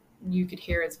 like you could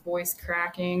hear his voice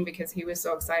cracking because he was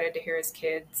so excited to hear his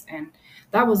kids. And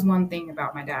that was one thing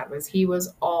about my dad, was he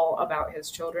was all about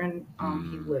his children.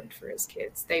 He lived for his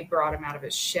kids. They brought him out of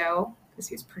his shell because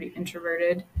he's pretty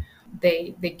introverted.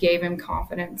 They gave him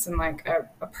confidence and like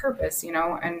a purpose,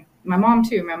 and my mom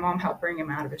too. My mom helped bring him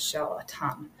out of his shell a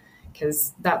ton,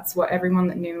 because that's what everyone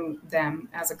that knew them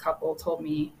as a couple told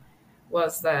me,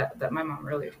 was that my mom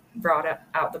really brought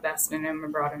out the best in him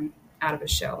and brought him out of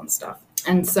his shell and stuff.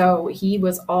 And so he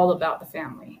was all about the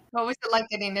family. What was it like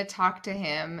getting to talk to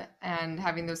him and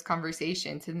having those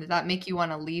conversations? And did that make you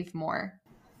want to leave more?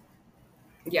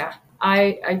 Yeah,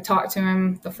 I talked to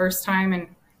him the first time, and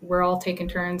we're all taking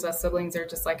turns. Us siblings are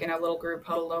just like in a little group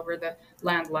huddled over the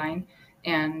landline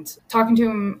and talking to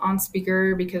him on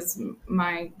speaker, because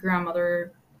my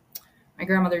grandmother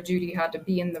Judy had to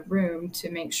be in the room to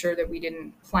make sure that we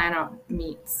didn't plan out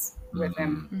meets with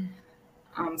him.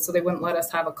 So they wouldn't let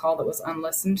us have a call that was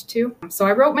unlistened to. So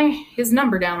I wrote his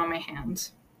number down on my hand.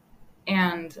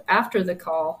 And after the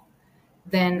call,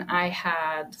 then I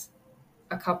had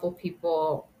a couple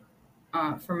people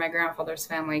from my grandfather's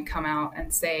family come out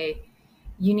and say,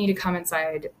 you need to come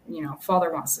inside,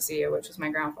 Father wants to see you, which was my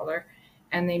grandfather.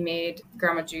 And they made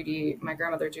my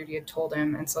grandmother Judy had told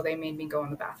him. And so they made me go in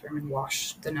the bathroom and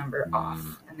wash the number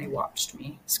off. And they watched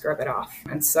me scrub it off.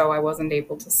 And so I wasn't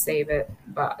able to save it.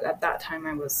 But at that time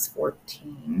I was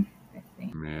 14, I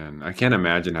think. Man, I can't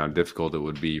imagine how difficult it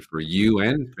would be for you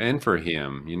and for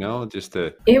him, just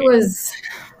to... It was,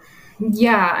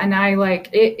 yeah. And I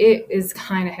it is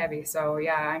kind of heavy. So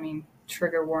yeah, I mean,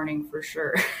 trigger warning for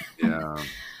sure. Yeah.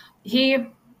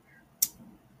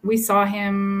 We saw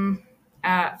him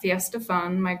at Fiesta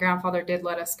Fun. My grandfather did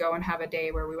let us go and have a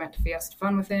day where we went to Fiesta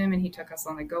Fun with him, and he took us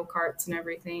on the go-karts and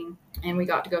everything. And we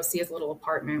got to go see his little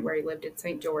apartment where he lived in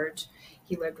St. George.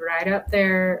 He lived right up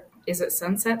there. Is it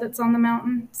Sunset that's on the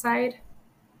mountain side?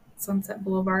 Sunset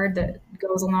Boulevard that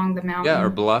goes along the mountain. Yeah, or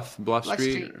Bluff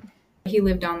Street. He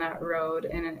lived on that road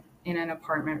in an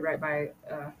apartment right by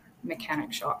a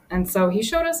mechanic shop. And so he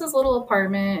showed us his little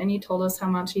apartment, and he told us how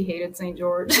much he hated St.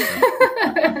 George.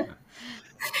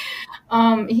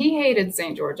 He hated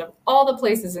St. George. Of all the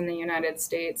places in the United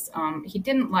States, he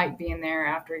didn't like being there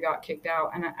after he got kicked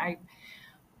out. And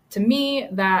to me,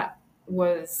 that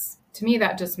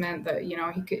just meant that,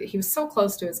 he was so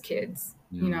close to his kids,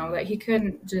 that he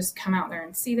couldn't just come out there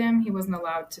and see them. He wasn't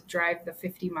allowed to drive the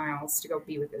 50 miles to go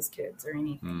be with his kids or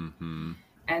anything. Mm-hmm.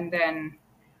 And then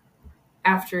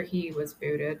after he was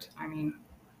booted,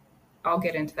 I'll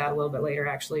get into that a little bit later,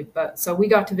 actually. But so we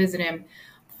got to visit him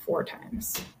 4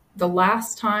 times. The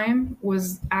last time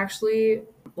was actually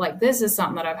this is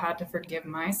something that I've had to forgive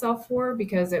myself for,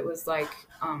 because it was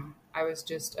I was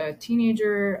just a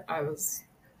teenager. I was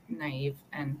naive.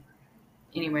 And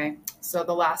anyway, so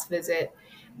the last visit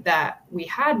that we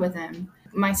had with him,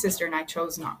 my sister and I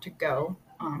chose not to go,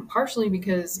 partially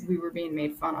because we were being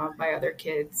made fun of by other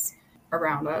kids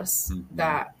around us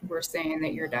that were saying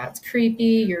that your dad's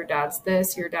creepy, your dad's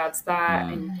this, your dad's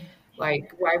that. And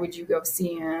why would you go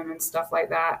see him and stuff like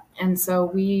that? And so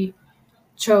we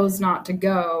chose not to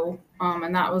go.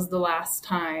 And that was the last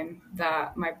time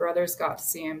that my brothers got to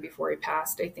see him before he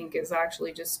passed. I think it was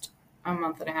actually just a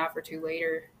month and a half or 2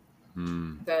 later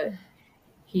that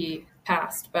he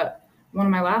passed. But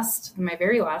my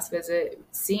very last visit,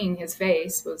 seeing his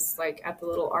face was at the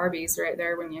little Arby's right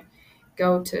there when you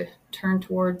go to turn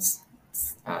towards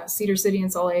Cedar City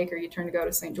and Salt Lake, or you turn to go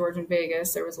to St. George in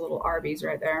Vegas. There was a little Arby's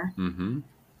right there. Mm-hmm.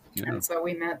 Yeah. And so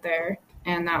we met there,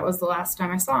 and that was the last time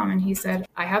I saw him. And he said,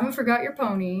 "I haven't forgot your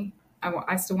pony.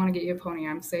 I still want to get you a pony.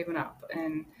 I'm saving up."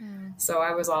 And so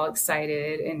I was all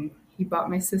excited, and he bought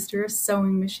my sister a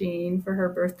sewing machine for her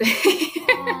birthday.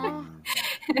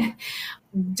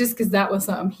 Just because that was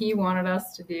something he wanted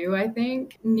us to do, I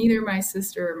think. Neither my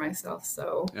sister or myself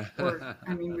sew.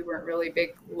 We weren't really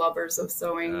big lovers of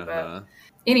sewing. But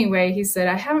anyway, he said,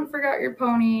 "I haven't forgot your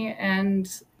pony." And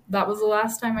that was the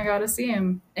last time I got to see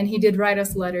him. And he did write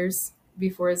us letters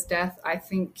before his death. I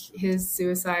think his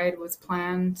suicide was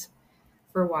planned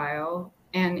for a while.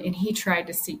 And he tried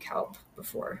to seek help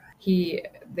before.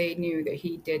 They knew that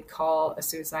he did call a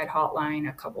suicide hotline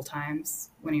a couple times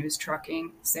when he was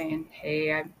trucking, saying,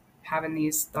 "Hey, I'm having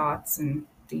these thoughts and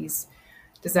these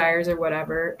desires," or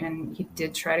whatever. And he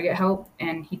did try to get help,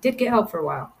 and he did get help for a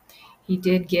while. He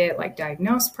did get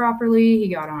diagnosed properly. He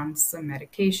got on some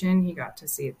medication. He got to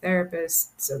see a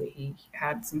therapist so that he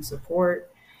had some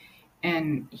support,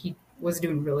 and he was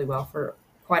doing really well for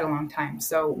quite a long time.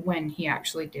 So when he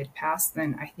actually did pass,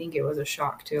 then I think it was a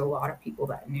shock to a lot of people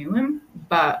that knew him.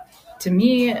 But to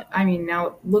me,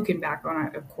 now looking back on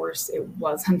it, of course, it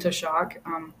wasn't a shock.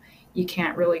 You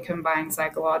can't really combine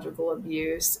psychological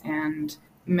abuse and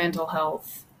mental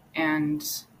health and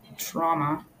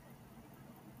trauma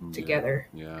together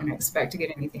and expect to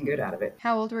get anything good out of it.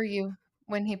 How old were you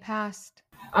when he passed?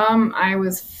 I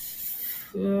was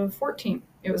 14.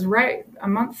 It was right a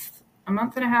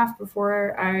month and a half or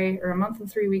a month and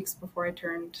 3 weeks before I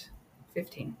turned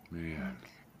 15. Man.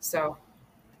 So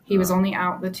he was only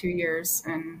out the 2 years,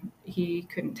 and he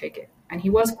couldn't take it. And he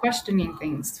was questioning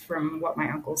things from what my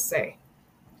uncles say.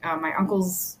 My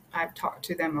uncles, I've talked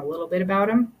to them a little bit about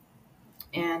him,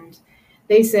 and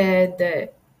they said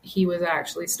that he was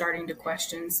actually starting to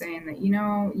question, saying that,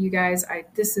 you guys,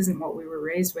 this isn't what we were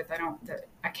raised with.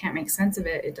 I can't make sense of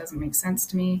it. It doesn't make sense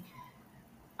to me.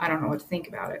 I don't know what to think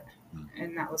about it.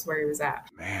 And that was where he was at.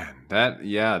 Man,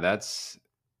 that's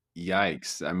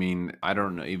yikes. I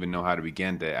don't even know how to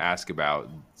begin to ask about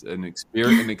an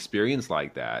experience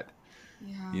like that.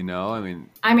 Yeah.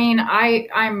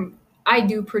 I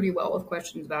do pretty well with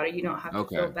questions about it. You don't have to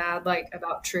feel bad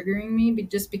about triggering me, but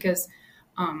just because,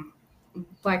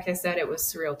 like I said, it was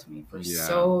surreal to me for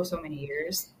so many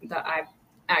years that I've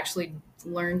actually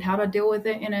learned how to deal with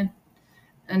it in a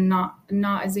not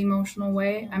as emotional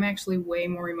way. I'm actually way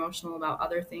more emotional about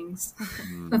other things.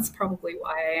 That's probably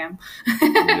why I am.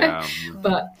 Yeah.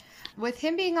 But with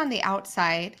him being on the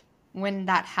outside when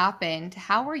that happened,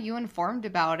 how were you informed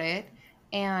about it?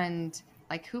 And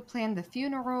who planned the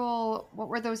funeral? What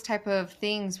were those type of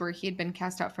things where he had been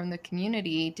cast out from the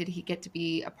community? Did he get to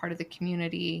be a part of the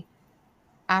community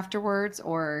afterwards,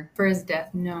 or? For his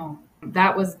death, no.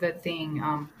 That was the thing.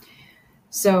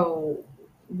 So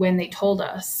when they told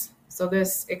us, So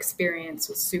this experience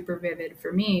was super vivid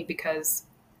for me because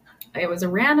it was a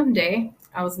random day.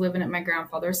 I was living at my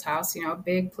grandfather's house, a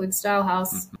big plaid style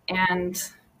house, and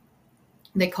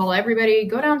they call everybody,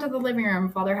 go down to the living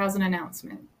room. Father has an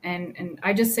announcement. And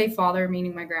I just say father,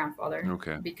 meaning my grandfather,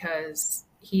 Okay. because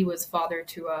he was father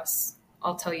to us.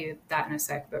 I'll tell you that in a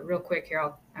sec, but real quick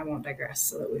here, I won't digress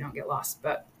so that we don't get lost.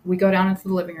 But we go down into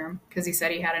the living room because he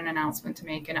said he had an announcement to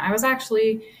make. And I was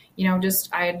actually,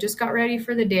 I had just got ready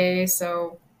for the day.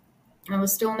 So I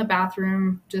was still in the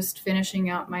bathroom, just finishing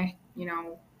up my,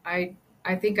 I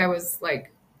think I was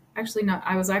like, actually not,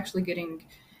 I was actually getting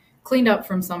cleaned up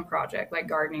from some project like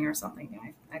gardening or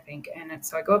something, I think. And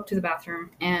so I go up to the bathroom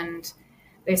and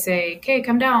they say, okay,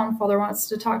 come down. Father wants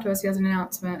to talk to us. He has an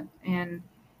announcement. And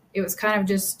it was kind of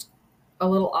just a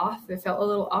little off. It felt a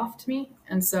little off to me.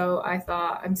 And so I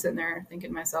thought, I'm sitting there thinking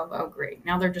to myself, oh, great.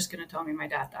 Now they're just going to tell me my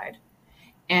dad died.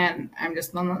 And I'm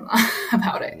just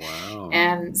about it. Wow.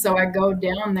 And so I go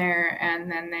down there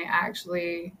and then they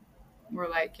actually were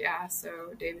like, yeah,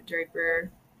 so David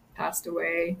Draper passed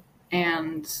away.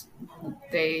 And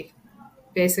they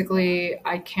basically,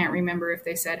 I can't remember if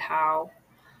they said how.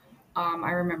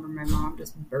 I remember my mom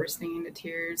just bursting into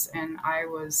tears and I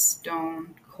was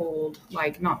stone cold,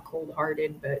 like not cold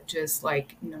hearted, but just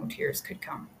like no tears could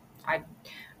come.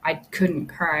 I couldn't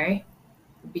cry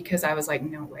because I was like,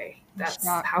 no way,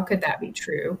 how could that be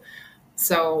true?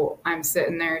 So I'm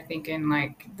sitting there thinking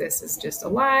like, this is just a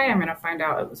lie. I'm going to find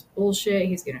out it was bullshit.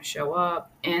 He's going to show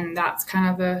up. And that's kind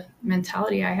of the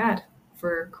mentality I had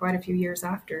for quite a few years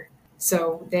after.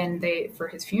 So then for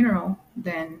his funeral,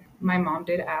 then my mom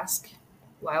did ask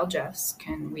Lyle Jeffs,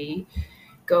 can we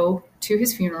go to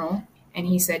his funeral? And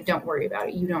he said, don't worry about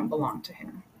it. You don't belong to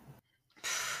him.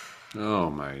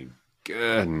 Oh my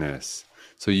goodness.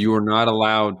 So you were not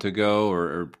allowed to go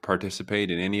or participate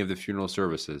in any of the funeral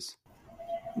services?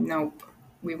 Nope.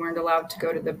 We weren't allowed to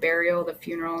go to the burial, the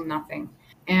funeral, nothing.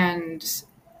 And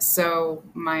so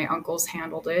my uncles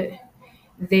handled it.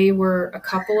 A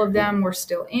couple of them were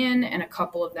still in and a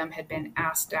couple of them had been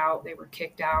asked out. They were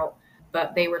kicked out,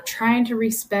 but they were trying to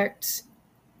respect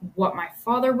what my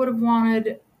father would have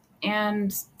wanted.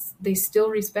 And they still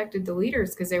respected the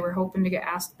leaders because they were hoping to get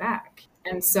asked back.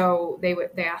 And so they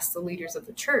asked the leaders of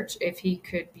the church if he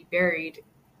could be buried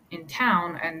in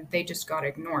town, and they just got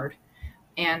ignored.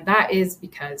 And that is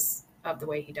because of the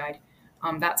way he died.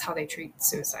 That's how they treat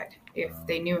suicide. If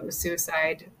they knew it was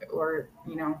suicide, or,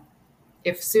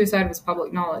 if suicide was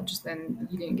public knowledge, then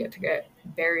you didn't get to get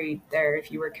buried there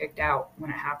if you were kicked out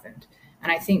when it happened.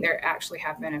 And I think there actually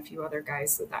have been a few other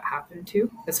guys that happened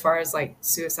to, as far as like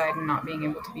suicide and not being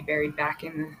able to be buried back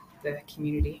in the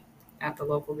community at the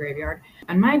local graveyard.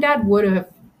 And my dad would have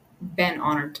been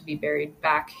honored to be buried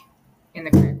back in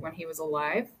the creek when he was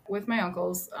alive with my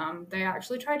uncles. They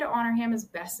actually tried to honor him as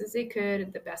best as they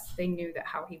could, the best they knew that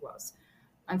how he was.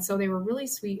 And so they were really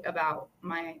sweet about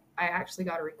I actually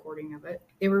got a recording of it.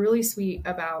 They were really sweet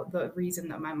about the reason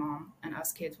that my mom and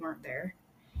us kids weren't there.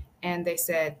 And they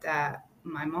said that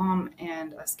my mom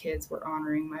and us kids were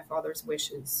honoring my father's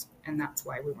wishes, and that's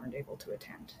why we weren't able to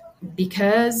attend.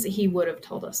 Because he would have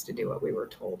told us to do what we were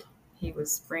told. He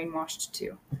was brainwashed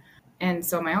too. And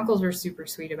so my uncles were super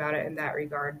sweet about it in that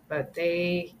regard. But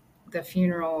the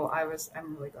funeral,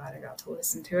 I'm really glad I got to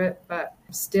listen to it. But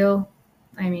still,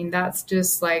 I mean, that's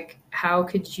just like, how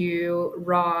could you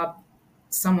rob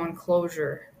someone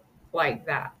closure like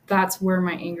that? That's where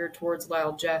my anger towards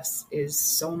Lyle Jeffs is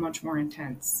so much more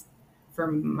intense for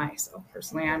myself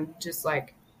personally. I'm just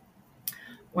like,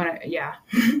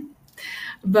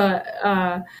 But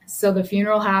so the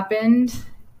funeral happened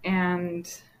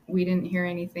and we didn't hear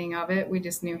anything of it. We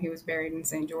just knew he was buried in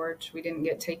St. George. We didn't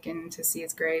get taken to see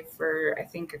his grave for, I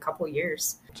think, a couple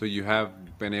years. So you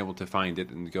have been able to find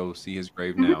it and go see his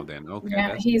grave now then? Okay.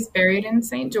 Yeah, he's buried in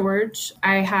St. George.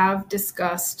 I have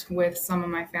discussed with some of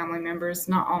my family members.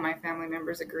 Not all my family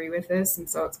members agree with this, and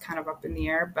so it's kind of up in the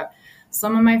air. But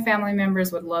some of my family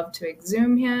members would love to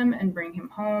exhume him and bring him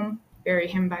home, bury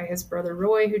him by his brother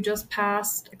Roy, who just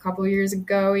passed a couple of years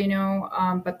ago,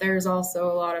 But there's also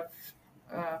a lot of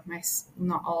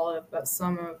not all of, but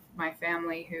some of my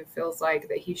family who feels like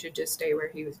that he should just stay where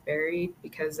he was buried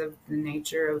because of the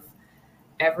nature of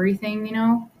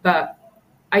everything, But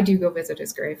I do go visit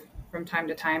his grave from time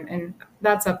to time, and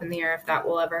that's up in the air if that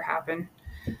will ever happen.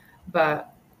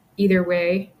 But either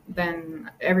way,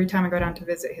 then every time I go down to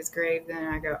visit his grave, then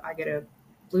I get a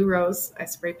blue rose. I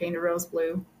spray paint a rose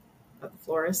blue at the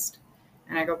florist,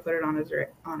 and I go put it on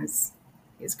his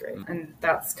grave. And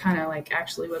that's kind of like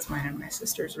actually was mine and my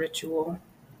sister's ritual.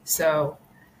 So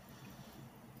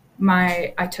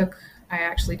I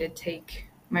actually did take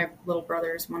my little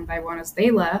brothers one by one as they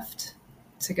left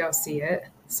to go see it.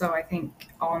 So I think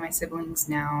all my siblings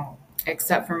now,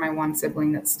 except for my one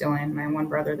sibling that's still in, my one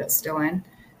brother that's still in,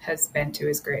 has been to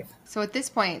his grave. So at this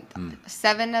point,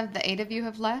 7 of the 8 of you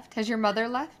have left. Has your mother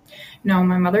left? No,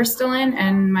 my mother's still in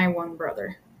and my one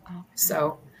brother. Okay.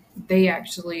 So they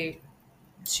actually,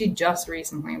 she just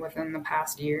recently, within the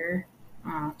past year,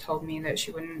 told me that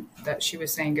she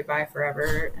was saying goodbye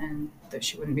forever and that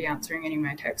she wouldn't be answering any of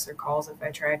my texts or calls if I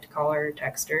tried to call her or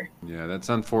text her. Yeah, that's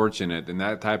unfortunate. And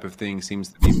that type of thing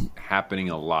seems to be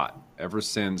happening a lot ever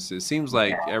since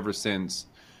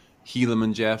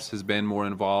Helaman Jeffs has been more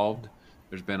involved.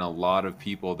 There's been a lot of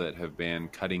people that have been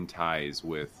cutting ties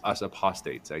with us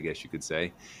apostates, I guess you could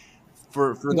say.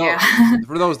 For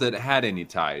those that had any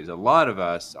ties, a lot of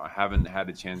us haven't had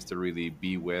a chance to really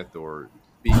be with or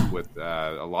speak with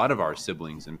a lot of our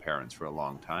siblings and parents for a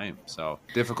long time. So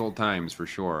difficult times for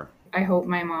sure. I hope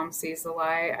my mom sees the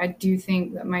light. I do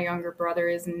think that my younger brother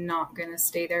is not going to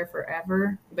stay there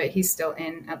forever, but he's still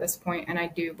in at this point, and I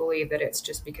do believe that it's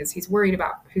just because he's worried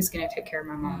about who's going to take care of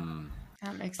my mom.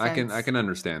 That makes sense. I can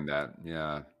understand that.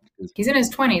 Yeah, he's in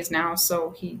his 20s now,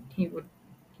 so he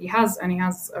has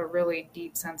a really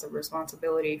deep sense of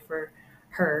responsibility for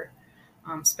her,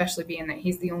 especially being that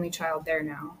he's the only child there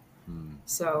now.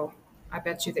 So I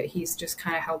bet you that he's just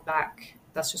kind of held back.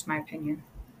 That's just my opinion.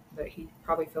 That he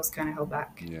probably feels kind of held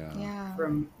back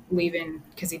from leaving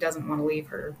because he doesn't want to leave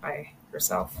her by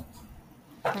herself.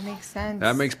 That makes sense.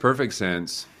 That makes perfect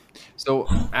sense. So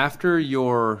after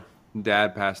your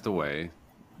dad passed away,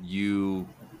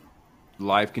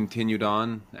 life continued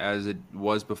on as it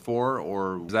was before,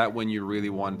 or was that when you really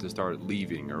wanted to start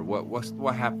leaving, or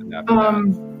what happened after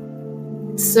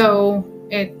that? So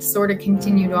it sort of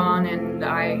continued on, and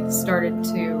I started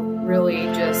to really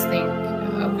just think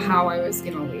of how I was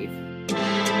going to